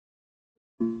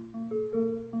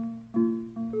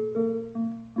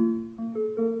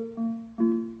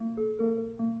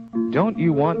Don't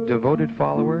you want devoted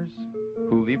followers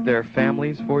who leave their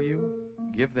families for you,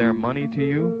 give their money to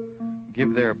you,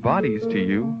 give their bodies to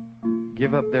you,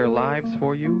 give up their lives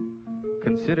for you,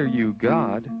 consider you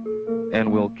God,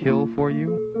 and will kill for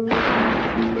you?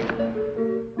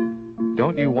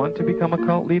 Don't you want to become a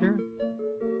cult leader?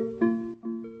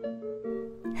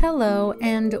 Hello,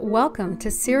 and welcome to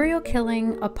Serial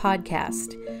Killing, a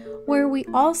podcast, where we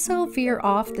also veer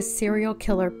off the serial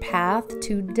killer path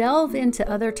to delve into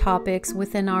other topics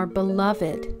within our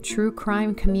beloved true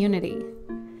crime community.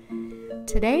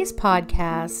 Today's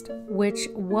podcast, which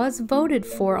was voted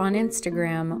for on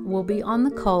Instagram, will be on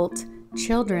the cult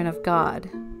Children of God.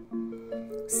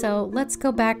 So let's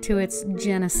go back to its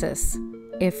genesis,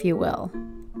 if you will.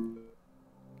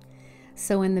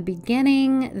 So in the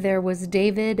beginning, there was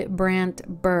David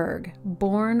Brant Berg,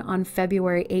 born on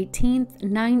February 18th,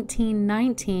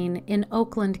 1919 in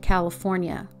Oakland,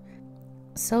 California.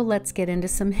 So let's get into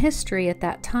some history at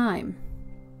that time.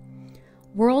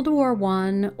 World War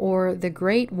I, or the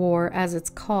Great War as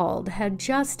it's called, had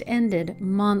just ended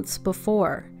months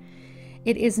before.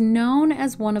 It is known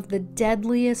as one of the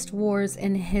deadliest wars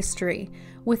in history,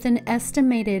 with an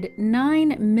estimated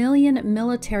 9 million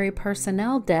military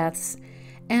personnel deaths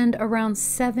and around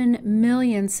 7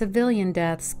 million civilian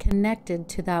deaths connected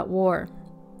to that war.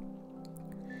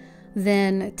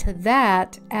 Then to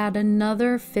that, add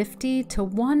another 50 to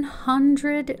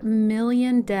 100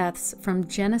 million deaths from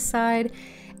genocide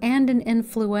and an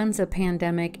influenza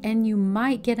pandemic, and you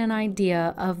might get an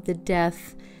idea of the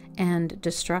death and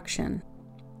destruction.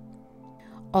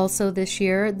 Also this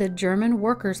year, the German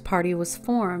Workers' Party was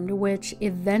formed, which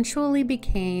eventually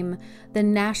became the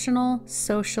National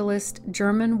Socialist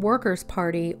German Workers'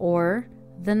 Party, or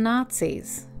the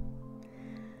Nazis.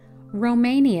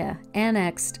 Romania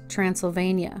annexed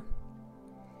Transylvania.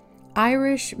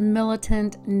 Irish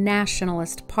militant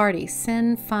nationalist party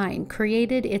Sinn Féin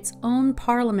created its own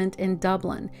parliament in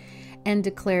Dublin and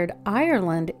declared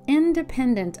Ireland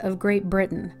independent of Great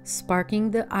Britain,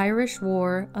 sparking the Irish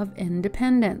War of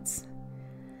Independence.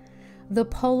 The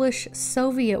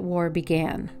Polish-Soviet War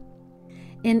began.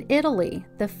 In Italy,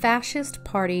 the fascist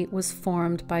party was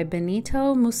formed by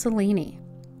Benito Mussolini.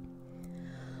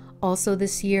 Also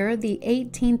this year, the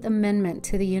 18th Amendment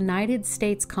to the United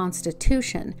States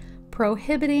Constitution,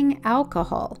 prohibiting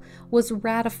alcohol, was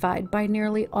ratified by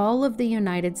nearly all of the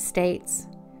United States.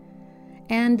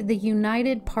 And the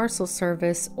United Parcel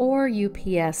Service, or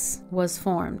UPS, was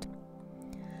formed.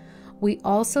 We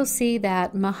also see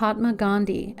that Mahatma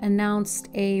Gandhi announced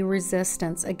a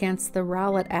resistance against the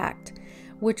Rowlatt Act,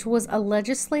 which was a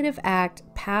legislative act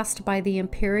passed by the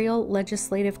Imperial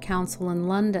Legislative Council in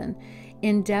London,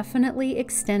 indefinitely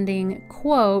extending,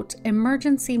 quote,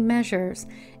 emergency measures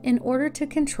in order to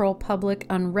control public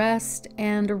unrest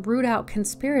and root out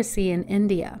conspiracy in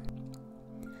India.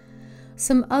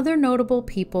 Some other notable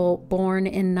people born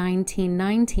in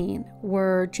 1919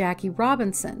 were Jackie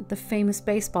Robinson, the famous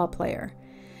baseball player,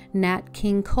 Nat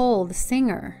King Cole, the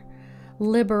singer,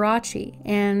 Liberace,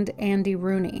 and Andy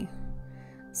Rooney.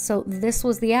 So this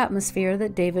was the atmosphere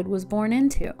that David was born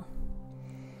into.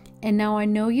 And now I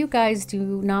know you guys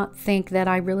do not think that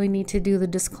I really need to do the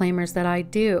disclaimers that I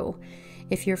do.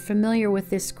 If you're familiar with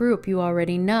this group, you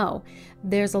already know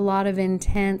there's a lot of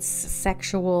intense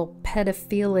sexual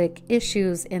pedophilic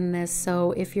issues in this.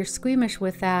 So if you're squeamish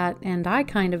with that, and I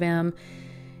kind of am,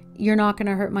 you're not going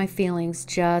to hurt my feelings.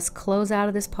 Just close out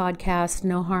of this podcast.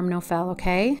 No harm, no foul,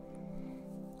 okay?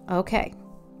 Okay.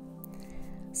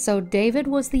 So David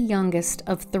was the youngest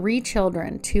of 3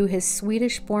 children to his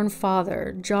Swedish-born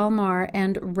father, Hjalmar,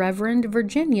 and Reverend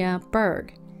Virginia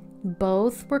Berg.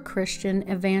 Both were Christian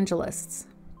evangelists.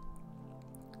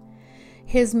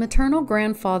 His maternal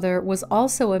grandfather was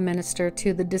also a minister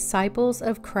to the Disciples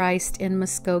of Christ in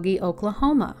Muskogee,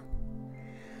 Oklahoma.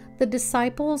 The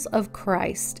Disciples of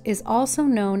Christ is also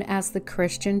known as the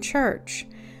Christian Church,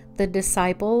 the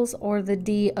Disciples, or the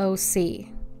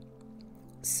DOC.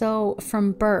 So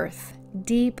from birth,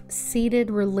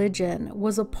 deep-seated religion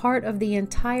was a part of the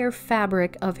entire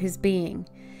fabric of his being.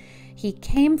 He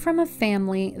came from a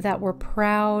family that were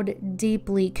proud,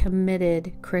 deeply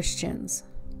committed Christians.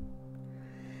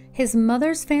 His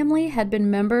mother's family had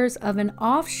been members of an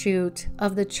offshoot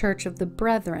of the Church of the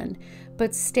Brethren,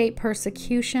 but state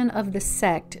persecution of the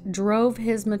sect drove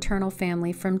his maternal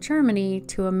family from Germany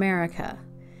to America.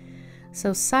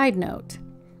 So, side note,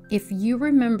 if you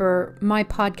remember my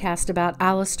podcast about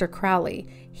Aleister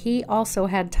Crowley, he also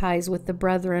had ties with the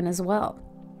Brethren as well.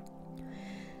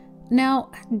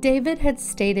 Now, David had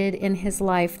stated in his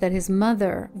life that his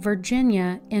mother,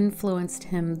 Virginia, influenced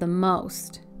him the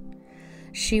most.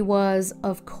 She was,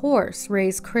 of course,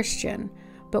 raised Christian,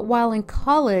 but while in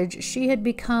college, she had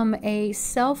become a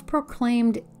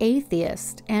self-proclaimed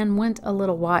atheist and went a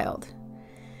little wild.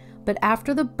 But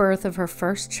after the birth of her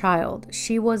first child,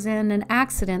 she was in an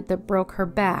accident that broke her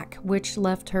back, which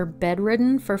left her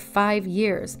bedridden for 5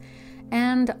 years,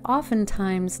 and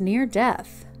oftentimes near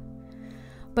death.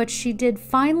 But she did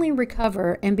finally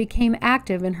recover and became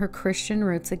active in her Christian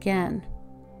roots again.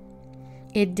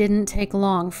 It didn't take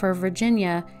long for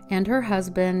Virginia and her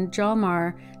husband,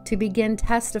 Jalmar, to begin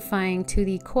testifying to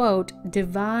the, quote,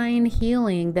 divine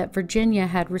healing that Virginia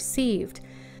had received,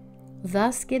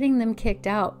 thus getting them kicked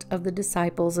out of the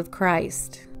Disciples of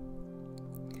Christ.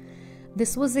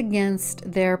 This was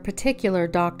against their particular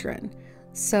doctrine.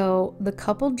 So the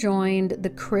couple joined the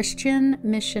Christian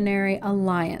Missionary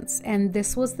Alliance, and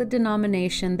this was the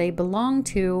denomination they belonged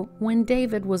to when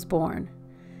David was born.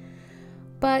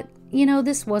 But,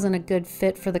 this wasn't a good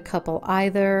fit for the couple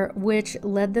either, which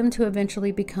led them to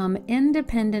eventually become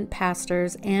independent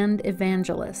pastors and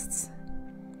evangelists.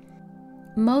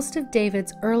 Most of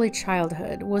David's early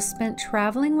childhood was spent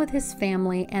traveling with his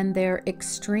family and their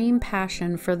extreme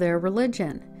passion for their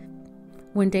religion.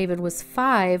 When David was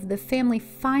 5, the family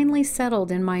finally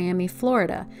settled in Miami,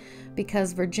 Florida,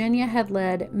 because Virginia had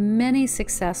led many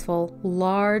successful,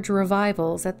 large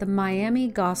revivals at the Miami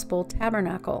Gospel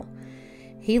Tabernacle.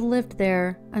 He lived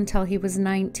there until he was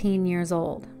 19 years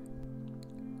old.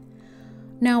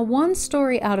 Now, one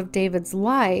story out of David's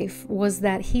life was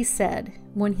that he said,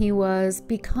 when he was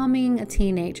becoming a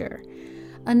teenager,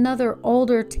 another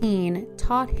older teen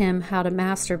taught him how to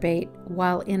masturbate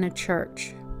while in a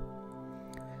church.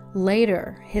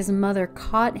 Later, his mother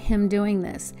caught him doing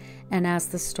this, and as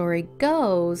the story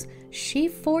goes, she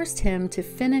forced him to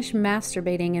finish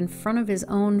masturbating in front of his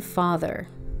own father.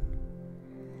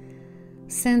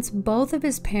 Since both of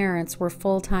his parents were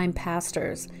full-time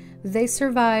pastors, they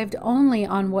survived only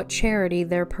on what charity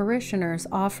their parishioners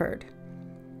offered.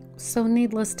 So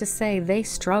needless to say, they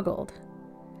struggled.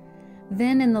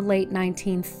 Then in the late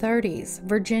 1930s,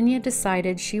 Virginia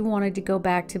decided she wanted to go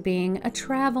back to being a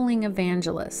traveling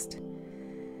evangelist.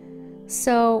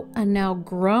 So a now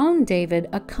grown David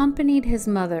accompanied his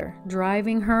mother,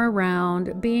 driving her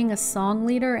around, being a song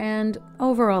leader and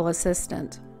overall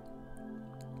assistant.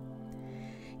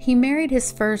 He married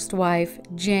his first wife,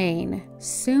 Jane,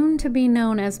 soon to be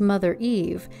known as Mother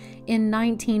Eve, in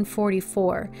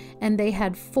 1944, and they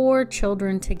had 4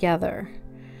 children together.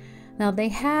 Now, they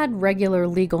had regular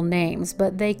legal names,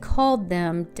 but they called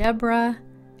them Deborah,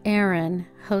 Aaron,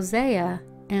 Hosea,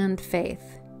 and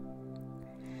Faith.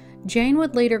 Jane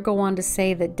would later go on to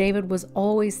say that David was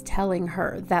always telling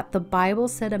her that the Bible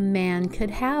said a man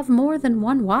could have more than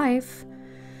one wife.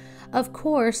 Of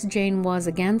course, Jane was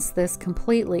against this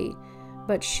completely,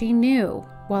 but she knew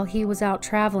while he was out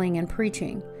traveling and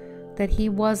preaching that he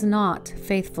was not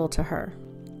faithful to her.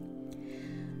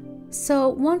 So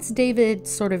once David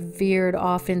sort of veered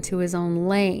off into his own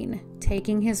lane,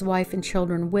 taking his wife and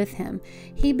children with him,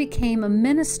 he became a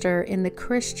minister in the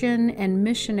Christian and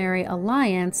Missionary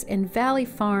Alliance in Valley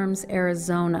Farms,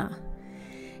 Arizona.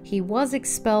 He was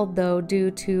expelled, though,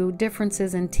 due to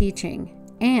differences in teaching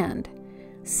and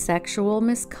sexual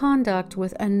misconduct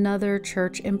with another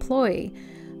church employee,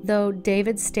 though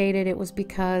David stated it was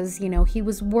because, he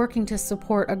was working to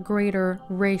support a greater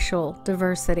racial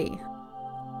diversity.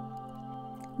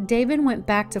 David went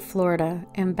back to Florida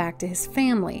and back to his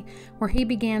family, where he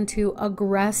began to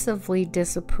aggressively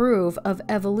disapprove of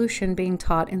evolution being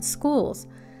taught in schools,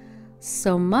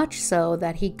 so much so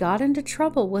that he got into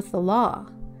trouble with the law.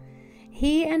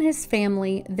 He and his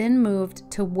family then moved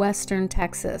to Western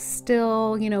Texas,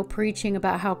 still, preaching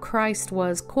about how Christ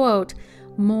was, quote,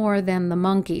 more than the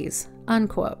monkeys,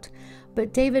 unquote.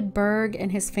 But David Berg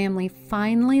and his family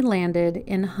finally landed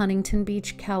in Huntington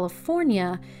Beach,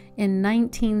 California in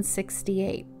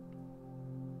 1968.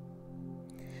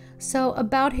 So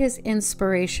about his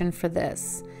inspiration for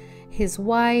this. His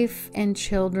wife and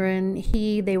children,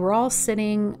 they were all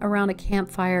sitting around a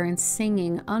campfire and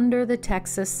singing Under the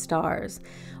Texas Stars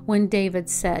when David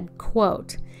said,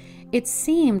 quote, "It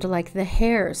seemed like the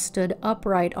hair stood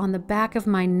upright on the back of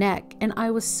my neck, and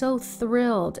I was so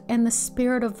thrilled, and the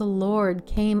Spirit of the Lord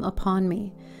came upon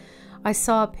me. I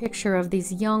saw a picture of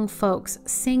these young folks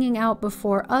singing out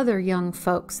before other young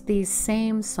folks these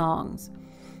same songs.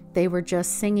 They were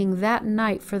just singing that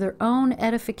night for their own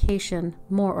edification,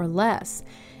 more or less,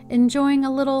 enjoying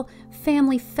a little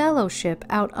family fellowship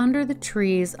out under the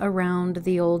trees around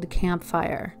the old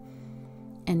campfire.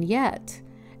 And yet,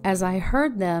 As I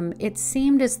heard them, it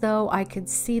seemed as though I could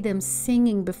see them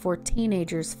singing before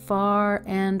teenagers far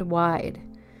and wide.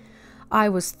 I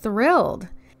was thrilled.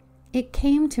 It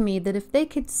came to me that if they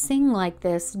could sing like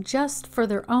this just for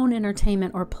their own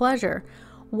entertainment or pleasure,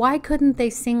 why couldn't they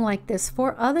sing like this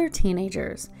for other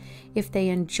teenagers? If they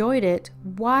enjoyed it,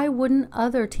 why wouldn't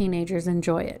other teenagers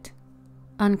enjoy it?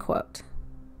 Unquote.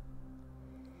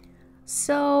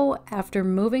 So, after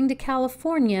moving to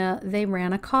California, they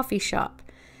ran a coffee shop.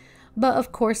 But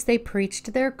of course, they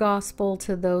preached their gospel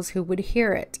to those who would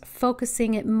hear it,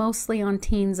 focusing it mostly on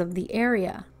teens of the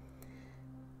area.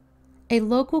 A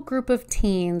local group of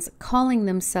teens calling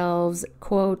themselves,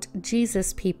 quote,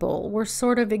 Jesus people, were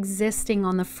sort of existing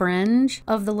on the fringe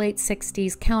of the late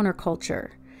 60s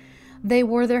counterculture. They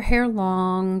wore their hair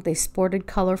long, they sported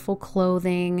colorful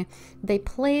clothing, they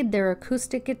played their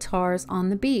acoustic guitars on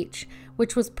the beach,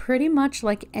 which was pretty much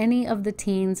like any of the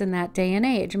teens in that day and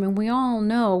age. I mean, we all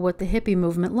know what the hippie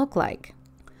movement looked like.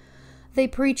 They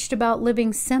preached about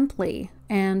living simply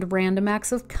and random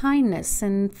acts of kindness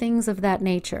and things of that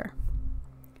nature.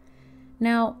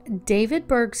 Now, David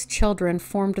Berg's children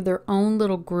formed their own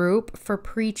little group for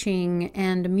preaching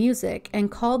and music and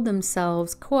called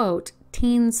themselves, quote,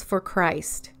 Teens for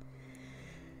Christ.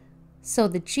 So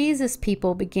the Jesus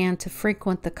people began to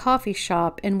frequent the coffee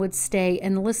shop and would stay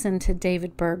and listen to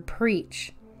David Berg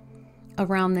preach.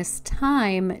 Around this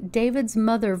time, David's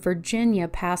mother, Virginia,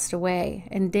 passed away,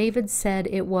 and David said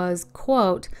it was,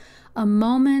 quote, a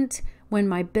moment when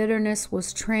my bitterness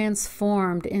was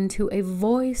transformed into a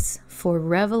voice for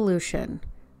revolution,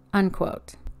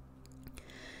 unquote.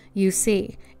 You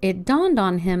see, it dawned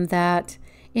on him that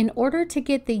in order to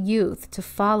get the youth to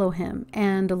follow him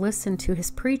and listen to his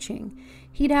preaching,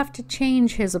 he'd have to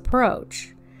change his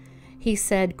approach. He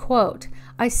said, quote,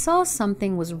 I saw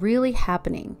something was really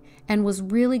happening and was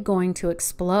really going to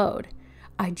explode.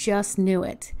 I just knew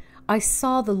it. I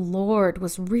saw the Lord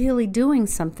was really doing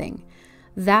something.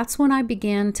 That's when I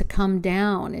began to come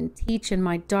down and teach in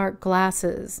my dark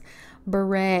glasses,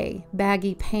 beret,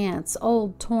 baggy pants,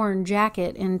 old torn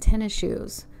jacket, and tennis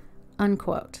shoes,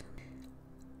 unquote.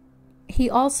 He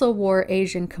also wore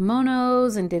Asian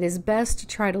kimonos and did his best to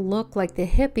try to look like the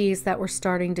hippies that were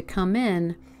starting to come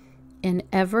in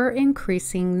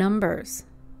ever-increasing numbers.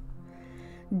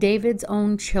 David's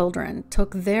own children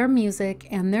took their music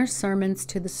and their sermons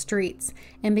to the streets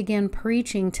and began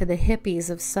preaching to the hippies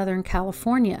of Southern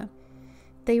California.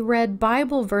 They read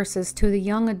Bible verses to the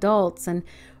young adults and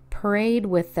prayed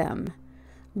with them.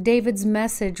 David's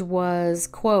message was,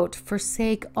 quote,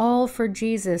 forsake all for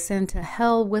Jesus and to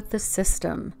hell with the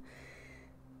system.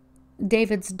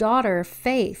 David's daughter,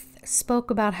 Faith, spoke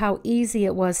about how easy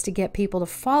it was to get people to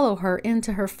follow her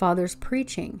into her father's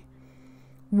preaching.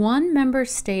 One member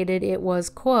stated it was,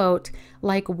 quote,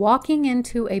 like walking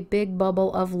into a big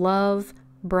bubble of love,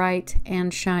 bright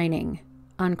and shining,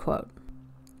 unquote.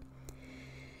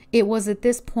 It was at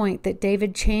this point that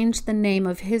David changed the name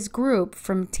of his group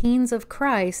from Teens of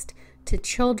Christ to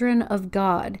Children of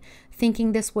God,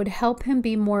 thinking this would help him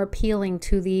be more appealing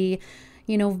to the,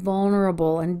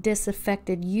 vulnerable and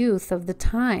disaffected youth of the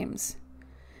times.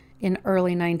 In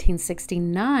early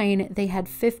 1969, they had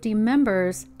 50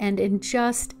 members, and in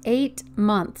just 8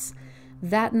 months,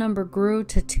 that number grew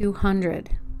to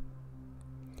 200.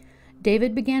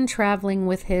 David began traveling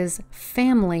with his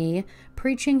family,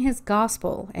 preaching his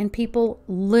gospel, and people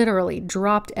literally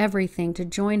dropped everything to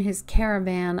join his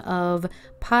caravan of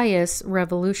pious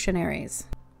revolutionaries.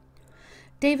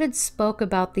 David spoke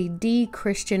about the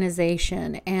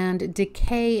de-Christianization and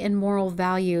decay in moral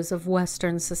values of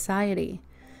Western society.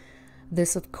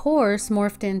 This, of course,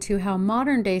 morphed into how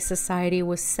modern-day society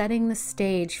was setting the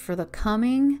stage for the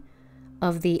coming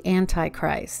of the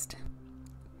Antichrist.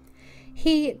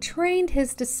 He trained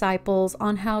his disciples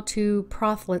on how to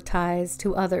proselytize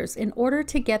to others in order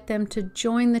to get them to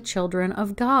join the children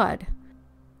of God.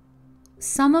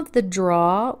 Some of the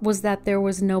draw was that there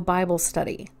was no Bible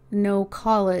study, no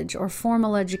college or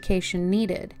formal education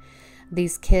needed.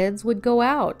 These kids would go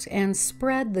out and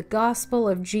spread the gospel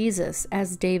of Jesus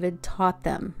as David taught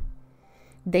them.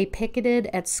 They picketed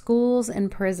at schools and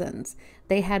prisons.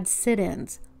 They had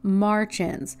sit-ins,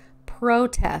 march-ins,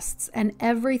 protests, and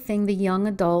everything the young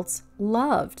adults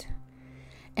loved.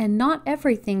 And not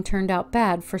everything turned out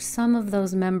bad for some of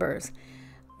those members.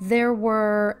 There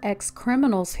were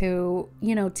ex-criminals who,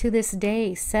 to this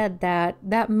day said that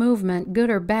that movement, good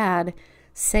or bad,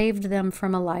 saved them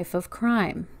from a life of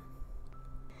crime.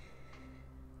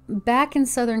 Back in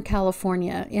Southern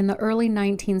California in the early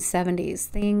 1970s,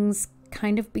 things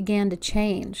kind of began to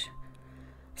change.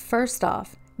 First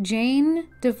off, Jane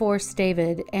divorced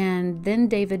David, and then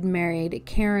David married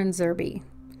Karen Zerby.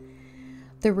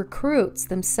 The recruits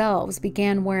themselves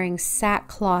began wearing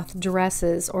sackcloth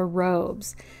dresses or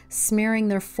robes, smearing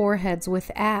their foreheads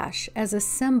with ash as a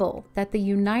symbol that the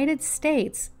United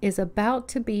States is about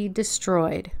to be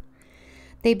destroyed.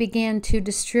 They began to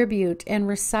distribute and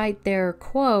recite their,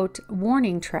 quote,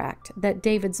 warning tract that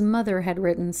David's mother had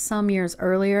written some years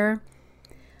earlier.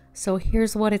 So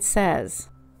here's what it says,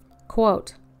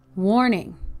 quote,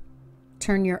 "Warning,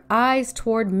 turn your eyes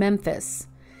toward Memphis,"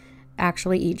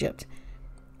 actually Egypt,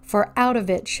 "for out of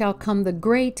it shall come the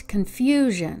great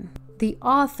confusion." The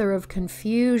author of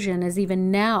confusion is even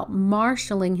now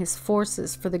marshaling his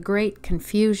forces for the great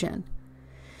confusion.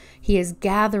 He is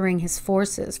gathering his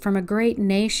forces from a great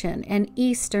nation and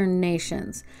eastern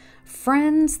nations,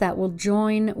 friends that will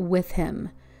join with him.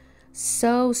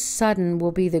 So sudden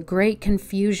will be the great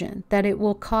confusion that it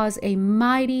will cause a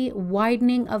mighty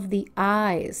widening of the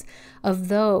eyes of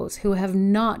those who have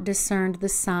not discerned the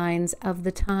signs of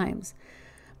the times.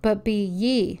 But be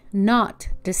ye not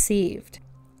deceived.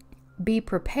 Be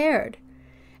prepared,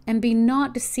 and be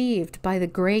not deceived by the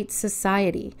great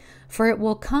society, for it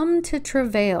will come to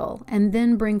travail, and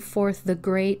then bring forth the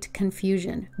great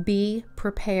confusion. Be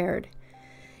prepared.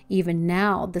 Even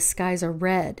now the skies are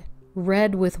red,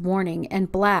 red with warning,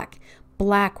 and black,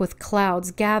 black with clouds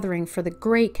gathering for the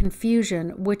great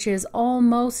confusion which is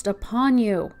almost upon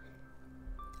you.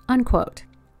 Unquote.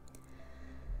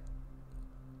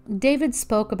 David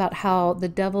spoke about how the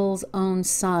devil's own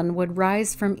son would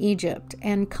rise from Egypt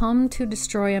and come to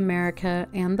destroy America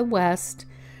and the West,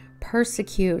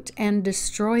 persecute and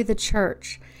destroy the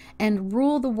church, and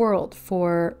rule the world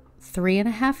for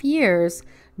 3.5 years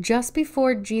just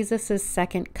before Jesus'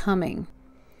 second coming.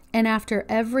 And after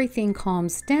everything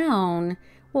calms down,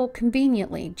 well,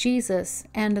 conveniently, Jesus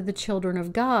and the children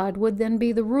of God would then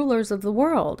be the rulers of the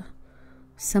world.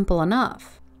 Simple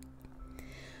enough.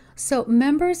 So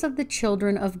members of the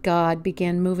children of God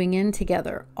began moving in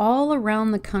together all around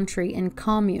the country in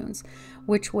communes,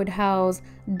 which would house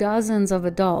dozens of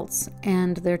adults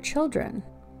and their children.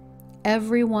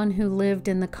 Everyone who lived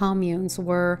in the communes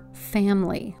were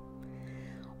family.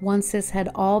 Once this had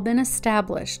all been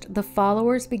established, the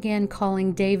followers began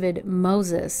calling David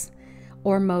Moses,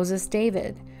 or Moses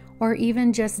David, or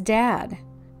even just Dad,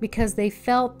 because they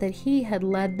felt that he had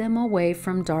led them away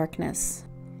from darkness.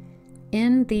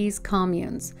 In these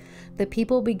communes, the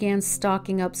people began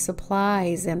stocking up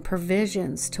supplies and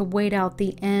provisions to wait out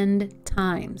the end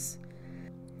times.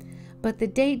 But the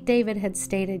date David had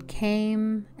stated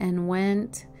came and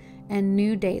went, and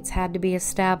new dates had to be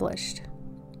established.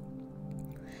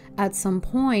 At some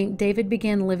point, David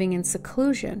began living in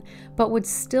seclusion, but would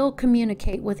still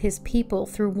communicate with his people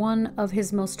through one of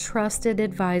his most trusted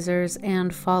advisors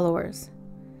and followers.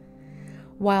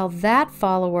 While that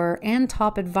follower and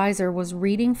top advisor was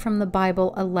reading from the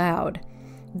Bible aloud,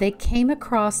 they came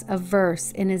across a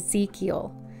verse in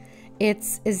Ezekiel.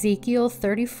 It's Ezekiel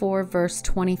 34, verse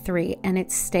 23, and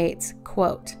it states,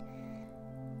 quote,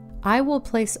 "I will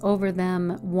place over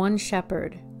them one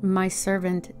shepherd, my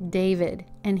servant David,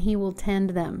 and he will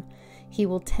tend them. He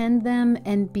will tend them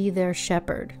and be their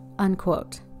shepherd,"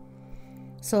 unquote.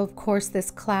 So, of course, this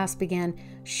class began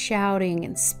shouting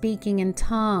and speaking in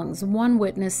tongues, one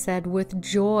witness said, with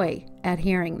joy at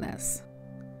hearing this.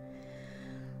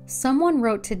 Someone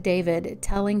wrote to David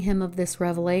telling him of this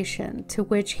revelation, to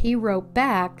which he wrote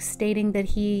back stating that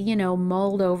he,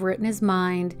 mulled over it in his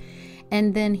mind,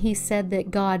 and then he said that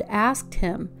God asked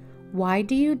him, "Why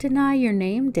do you deny your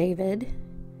name, David?"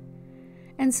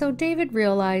 And so David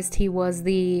realized he was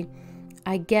the,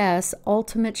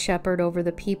 ultimate shepherd over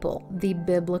the people, the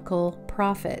biblical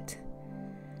prophet.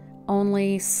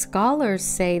 Only scholars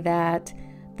say that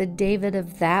the David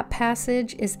of that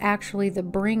passage is actually the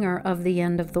bringer of the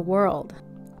end of the world.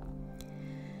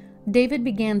 David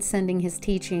began sending his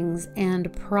teachings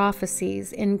and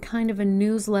prophecies in kind of a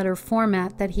newsletter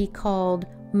format that he called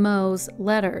Mo's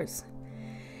Letters.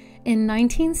 In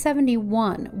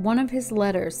 1971, one of his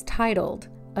letters, titled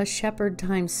A Shepherd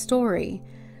Time Story,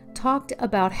 talked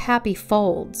about happy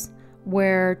folds,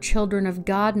 where children of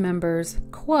God members,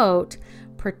 quote,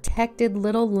 protected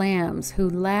little lambs who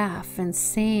laugh and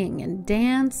sing and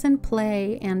dance and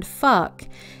play and fuck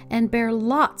and bear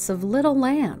lots of little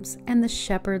lambs, and the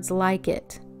shepherds like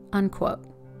it, unquote.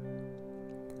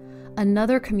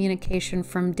 Another communication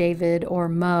from David, or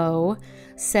Mo,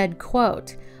 said,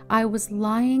 quote, "I was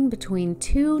lying between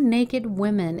two naked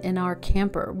women in our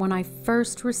camper when I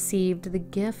first received the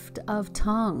gift of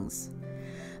tongues.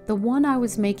 The the one I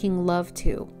was making love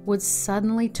to would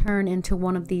suddenly turn into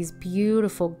one of these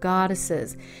beautiful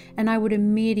goddesses, and I would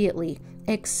immediately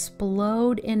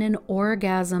explode in an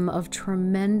orgasm of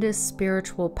tremendous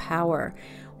spiritual power,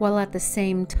 while at the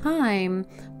same time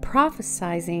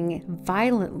prophesizing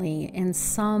violently in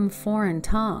some foreign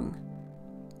tongue.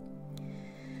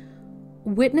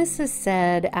 Witnesses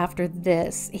said after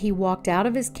this, he walked out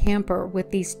of his camper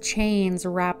with these chains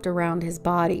wrapped around his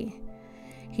body.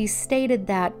 He stated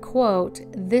that, quote,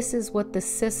 "This is what the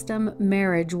system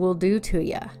marriage will do to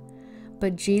you.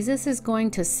 But Jesus is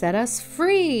going to set us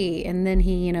free." And then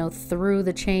he, threw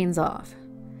the chains off.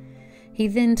 He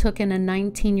then took in a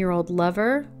 19-year-old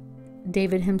lover,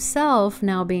 David himself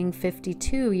now being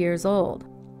 52 years old.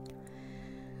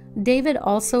 David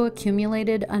also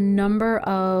accumulated a number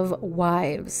of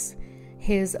wives.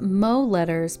 His Mo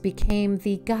letters became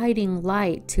the guiding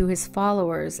light to his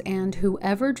followers, and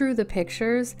whoever drew the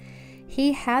pictures,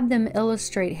 he had them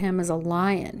illustrate him as a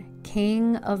lion,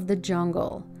 king of the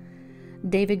jungle.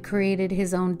 David created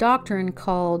his own doctrine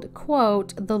called,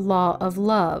 quote, "the law of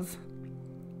love."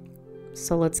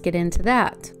 So let's get into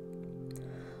that.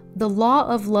 The law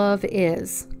of love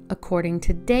is, according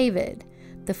to David,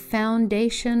 the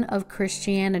foundation of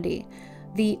Christianity,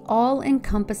 the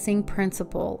all-encompassing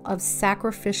principle of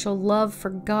sacrificial love for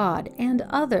God and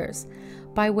others,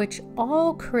 by which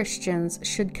all Christians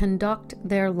should conduct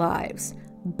their lives,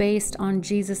 based on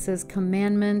Jesus'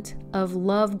 commandment of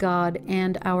love God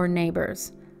and our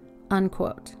neighbors,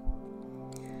 unquote.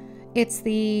 It's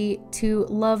the to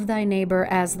love thy neighbor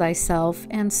as thyself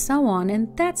and so on, and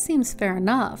that seems fair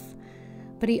enough.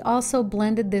 But he also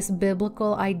blended this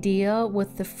biblical idea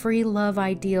with the free love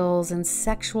ideals and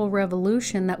sexual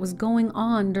revolution that was going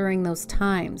on during those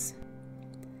times.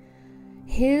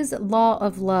 His law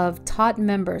of love taught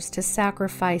members to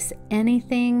sacrifice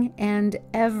anything and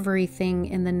everything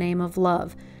in the name of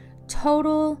love,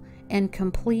 total and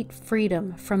complete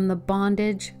freedom from the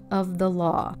bondage of the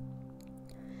law.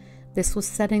 This was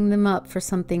setting them up for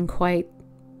something quite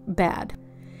bad.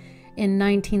 In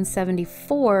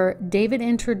 1974, David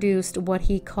introduced what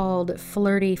he called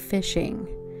flirty fishing.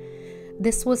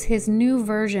 This was his new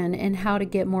version in how to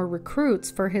get more recruits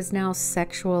for his now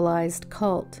sexualized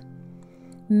cult.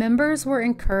 Members were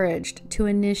encouraged to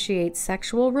initiate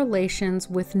sexual relations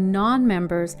with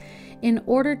non-members in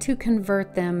order to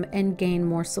convert them and gain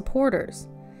more supporters.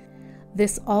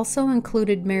 This also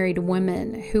included married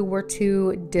women who were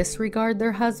to disregard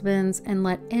their husbands and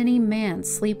let any man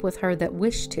sleep with her that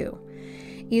wished to,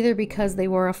 either because they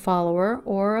were a follower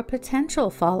or a potential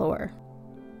follower.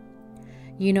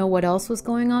 You know what else was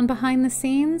going on behind the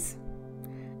scenes?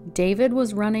 David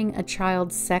was running a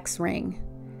child sex ring.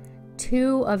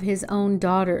 2 of his own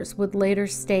daughters would later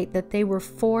state that they were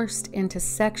forced into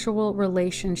sexual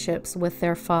relationships with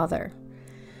their father.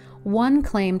 One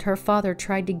claimed her father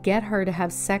tried to get her to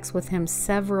have sex with him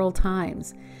several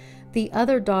times. The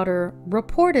other daughter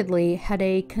reportedly had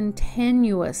a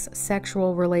continuous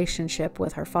sexual relationship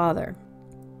with her father.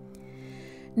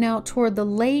 Now, toward the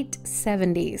late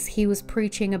 70s, he was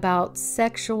preaching about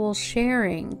sexual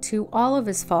sharing to all of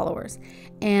his followers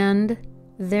and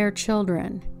their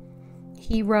children.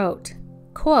 He wrote,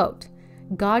 quote,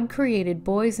 "God created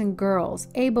boys and girls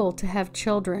able to have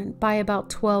children by about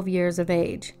 12 years of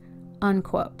age,"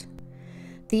 unquote.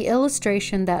 The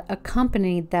illustration that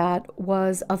accompanied that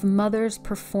was of mothers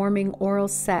performing oral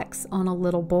sex on a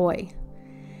little boy.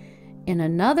 In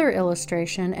another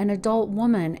illustration, an adult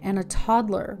woman and a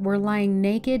toddler were lying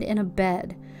naked in a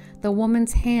bed, the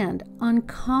woman's hand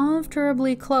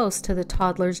uncomfortably close to the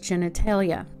toddler's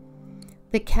genitalia.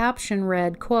 The caption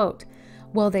read, quote,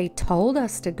 "Well, they told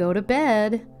us to go to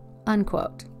bed,"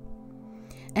 unquote.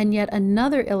 And yet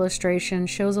another illustration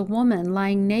shows a woman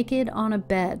lying naked on a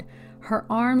bed, her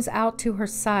arms out to her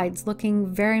sides, looking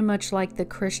very much like the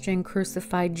Christian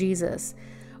crucified Jesus,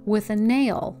 with a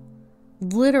nail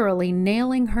literally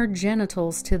nailing her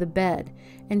genitals to the bed,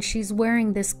 and she's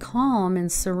wearing this calm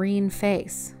and serene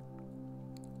face.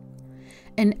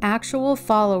 An actual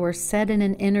follower said in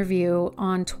an interview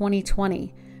on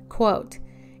 2020, quote,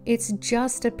 "It's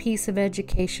just a piece of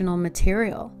educational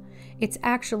material. It's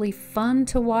actually fun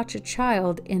to watch a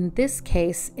child, in this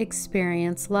case,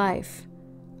 experience life,"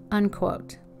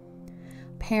 unquote.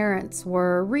 Parents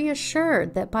were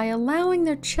reassured that by allowing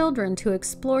their children to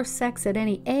explore sex at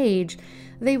any age,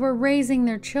 they were raising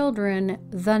their children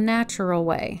the natural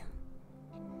way.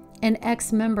 An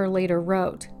ex-member later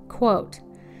wrote, quote,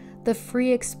 "The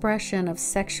free expression of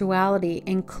sexuality,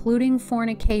 including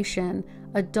fornication,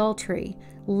 adultery,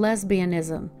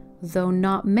 lesbianism, though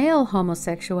not male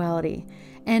homosexuality,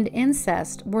 and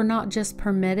incest were not just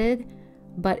permitted,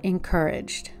 but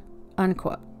encouraged,"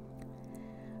 unquote.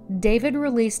 David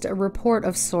released a report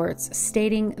of sorts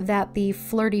stating that the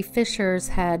flirty fishers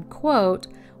had, quote,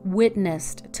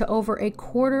 "witnessed to over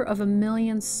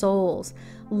 250,000 souls,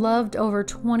 loved over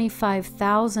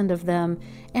 25,000 of them,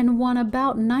 and won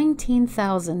about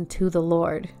 19,000 to the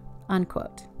Lord,"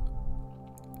 unquote.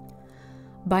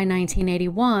 By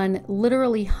 1981,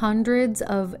 literally hundreds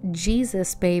of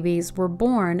Jesus babies were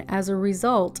born as a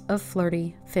result of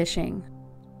flirty fishing.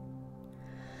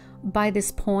 By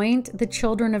this point, the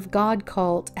Children of God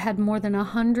cult had more than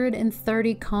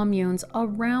 130 communes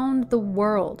around the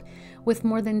world, with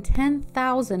more than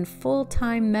 10,000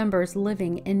 full-time members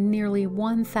living in nearly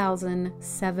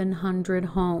 1,700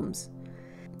 homes.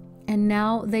 And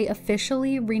now they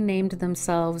officially renamed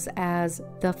themselves as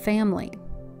The Family.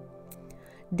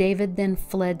 David then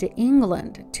fled to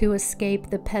England to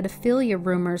escape the pedophilia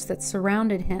rumors that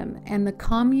surrounded him, and the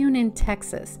commune in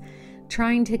Texas,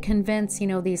 trying to convince,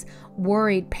 these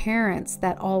worried parents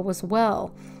that all was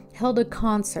well, held a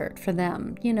concert for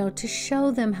them, to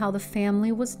show them how the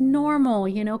family was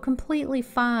normal, completely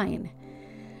fine.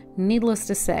 Needless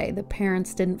to say, the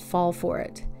parents didn't fall for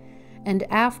it. And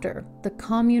after, the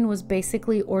commune was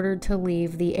basically ordered to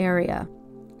leave the area.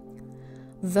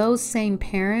 Those same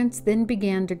parents then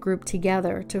began to group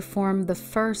together to form the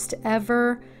first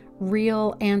ever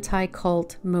real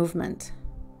anti-cult movement.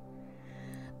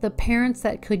 The parents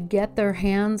that could get their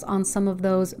hands on some of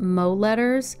those Mo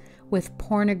letters with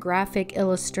pornographic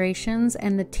illustrations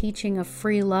and the teaching of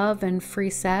free love and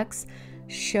free sex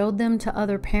showed them to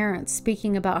other parents,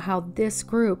 speaking about how this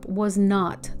group was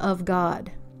not of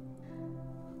God.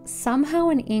 Somehow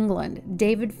in England,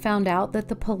 David found out that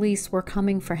the police were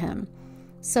coming for him.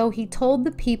 So he told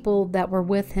the people that were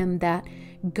with him that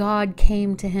God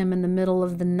came to him in the middle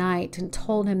of the night and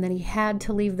told him that he had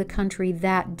to leave the country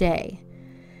that day.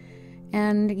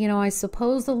 And, I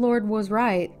suppose the Lord was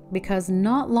right, because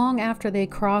not long after they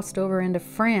crossed over into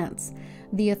France,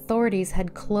 the authorities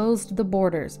had closed the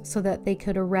borders so that they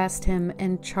could arrest him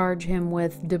and charge him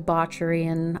with debauchery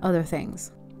and other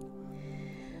things.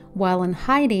 While in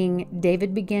hiding,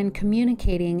 David began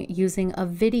communicating using a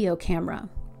video camera.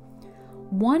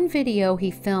 One video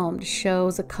he filmed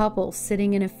shows a couple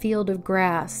sitting in a field of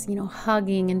grass,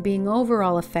 hugging and being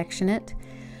overall affectionate,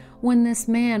 when this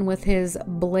man with his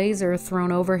blazer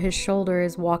thrown over his shoulder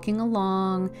is walking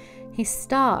along. He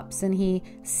stops and he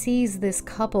sees this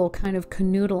couple kind of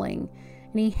canoodling,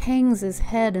 and he hangs his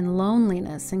head in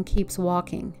loneliness and keeps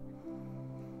walking.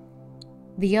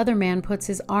 The other man puts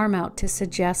his arm out to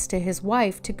suggest to his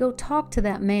wife to go talk to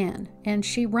that man, and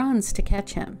she runs to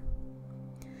catch him.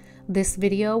 This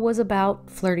video was about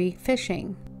flirty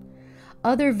fishing.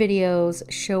 Other videos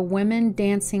show women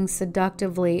dancing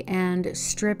seductively and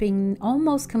stripping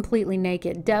almost completely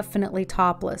naked, definitely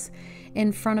topless,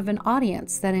 in front of an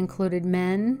audience that included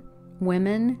men,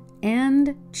 women,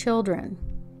 and children.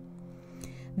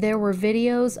 There were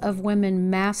videos of women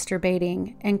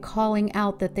masturbating and calling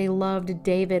out that they loved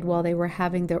David while they were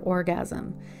having their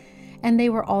orgasm. And they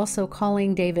were also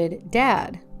calling David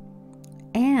Dad.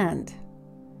 And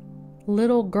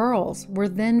little girls were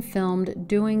then filmed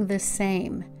doing the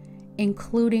same,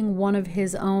 including one of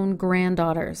his own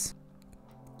granddaughters.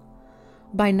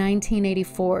 By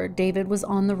 1984, David was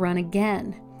on the run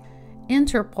again.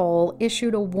 Interpol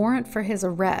issued a warrant for his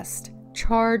arrest,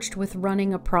 charged with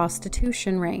running a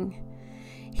prostitution ring.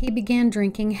 He began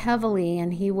drinking heavily,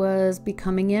 and he was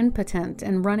becoming impotent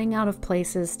and running out of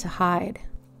places to hide.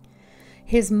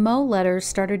 His Mo letters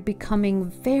started becoming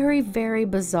very, very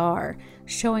bizarre,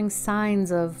 showing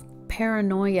signs of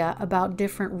paranoia about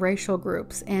different racial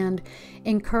groups and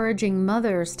encouraging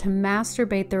mothers to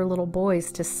masturbate their little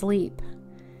boys to sleep.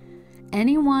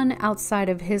 Anyone outside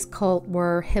of his cult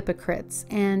were hypocrites,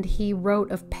 and he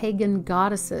wrote of pagan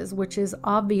goddesses, which is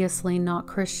obviously not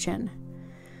Christian.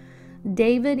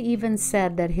 David even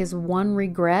said that his one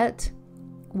regret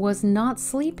was not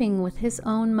sleeping with his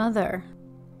own mother.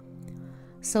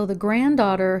 So the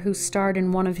granddaughter who starred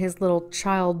in one of his little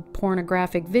child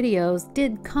pornographic videos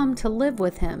did come to live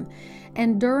with him,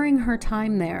 and during her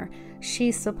time there,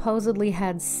 she supposedly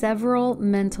had several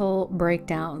mental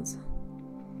breakdowns.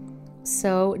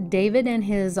 So David and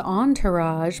his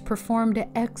entourage performed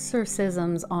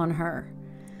exorcisms on her.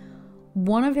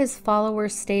 One of his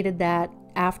followers stated that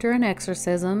after an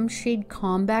exorcism, she'd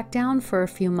calm back down for a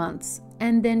few months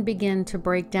and then begin to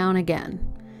break down again.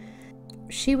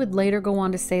 She would later go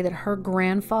on to say that her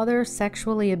grandfather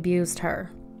sexually abused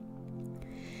her.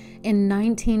 In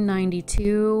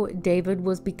 1992, David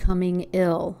was becoming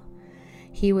ill.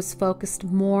 He was focused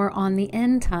more on the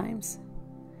end times.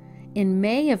 In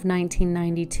May of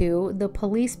 1992, the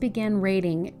police began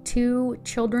raiding 2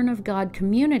 Children of God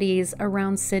communities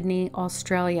around Sydney,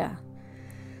 Australia.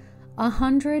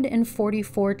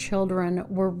 144 children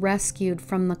were rescued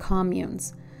from the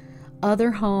communes.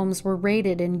 Other homes were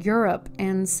raided in Europe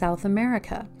and South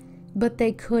America, but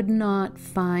they could not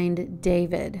find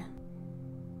David.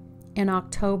 In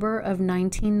October of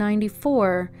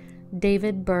 1994,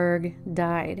 David Berg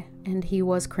died, and he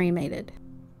was cremated.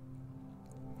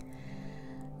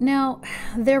 Now,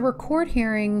 there were court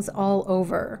hearings all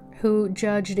over who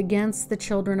judged against the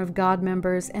Children of God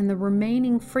members, and the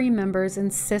remaining free members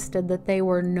insisted that they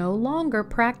were no longer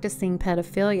practicing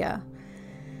pedophilia.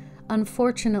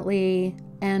 Unfortunately,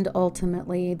 and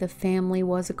ultimately, the family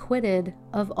was acquitted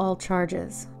of all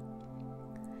charges.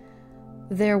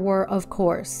 There were, of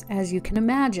course, as you can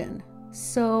imagine,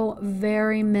 so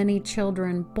very many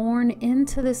children born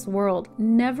into this world,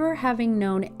 never having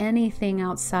known anything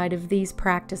outside of these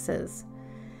practices.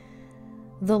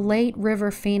 The late River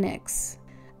Phoenix,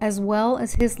 as well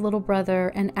as his little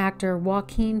brother and actor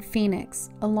Joaquin Phoenix,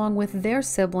 along with their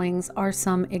siblings, are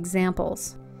some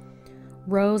examples.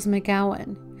 Rose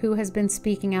McGowan, who has been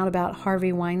speaking out about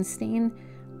Harvey Weinstein,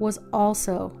 was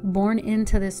also born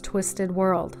into this twisted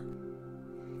world.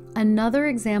 Another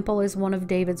example is one of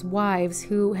David's wives,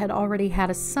 who had already had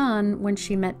a son when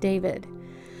she met David.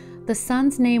 The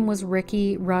son's name was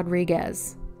Ricky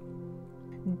Rodriguez.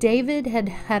 David had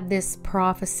had this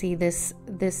prophecy, this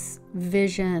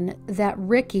vision that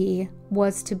Ricky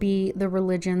was to be the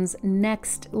religion's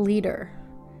next leader.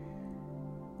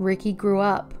 Ricky grew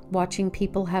up watching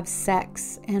people have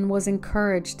sex and was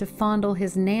encouraged to fondle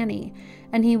his nanny,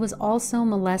 and he was also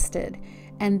molested.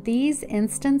 And these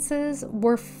instances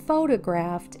were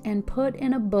photographed and put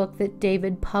in a book that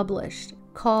David published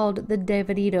called the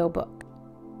Davidito Book.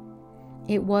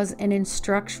 It was an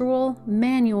instructional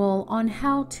manual on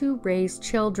how to raise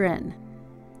children.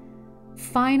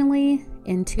 Finally,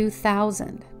 in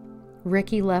 2000,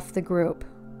 Ricky left the group.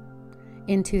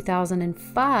 In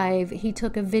 2005, he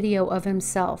took a video of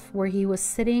himself where he was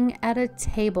sitting at a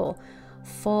table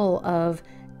full of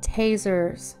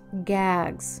tasers,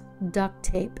 gags, duct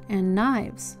tape, and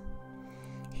knives.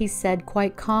 He said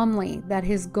quite calmly that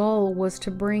his goal was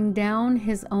to bring down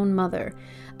his own mother.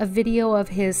 A video of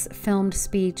his filmed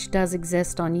speech does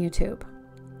exist on YouTube.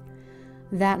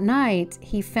 That night,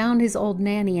 he found his old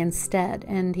nanny instead,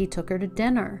 and he took her to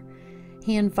dinner.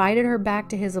 He invited her back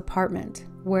to his apartment,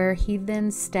 where he then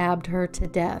stabbed her to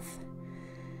death.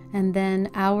 And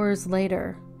then, hours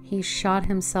later, he shot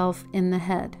himself in the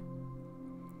head.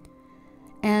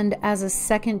 And as a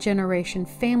second-generation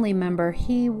family member,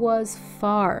 he was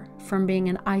far from being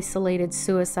an isolated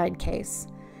suicide case.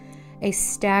 A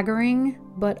staggering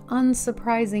but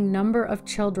unsurprising number of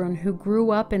children who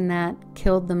grew up in that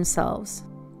killed themselves.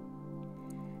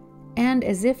 And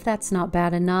as if that's not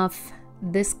bad enough,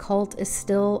 this cult is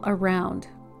still around.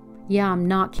 Yeah, I'm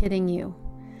not kidding you.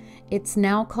 It's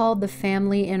now called the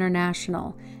Family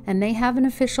International, and they have an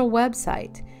official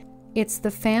website. It's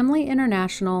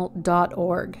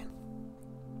thefamilyinternational.org.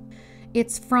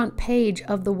 Its front page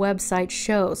of the website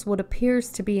shows what appears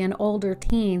to be an older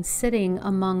teen sitting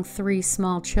among 3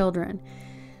 small children.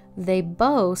 They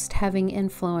boast having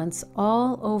influence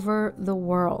all over the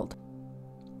world.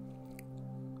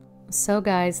 So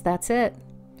guys, that's it.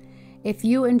 If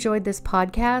you enjoyed this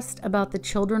podcast about the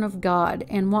Children of God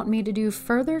and want me to do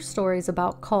further stories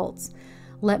about cults,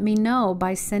 let me know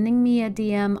by sending me a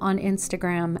DM on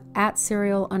Instagram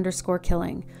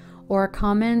 @serial_killing, or a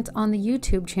comment on the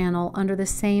YouTube channel under the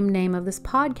same name of this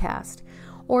podcast,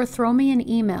 or throw me an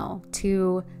email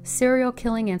to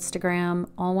serialkillinginstagram,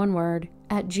 all one word,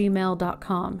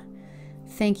 @gmail.com.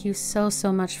 Thank you so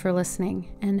much for listening,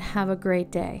 and have a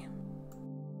great day.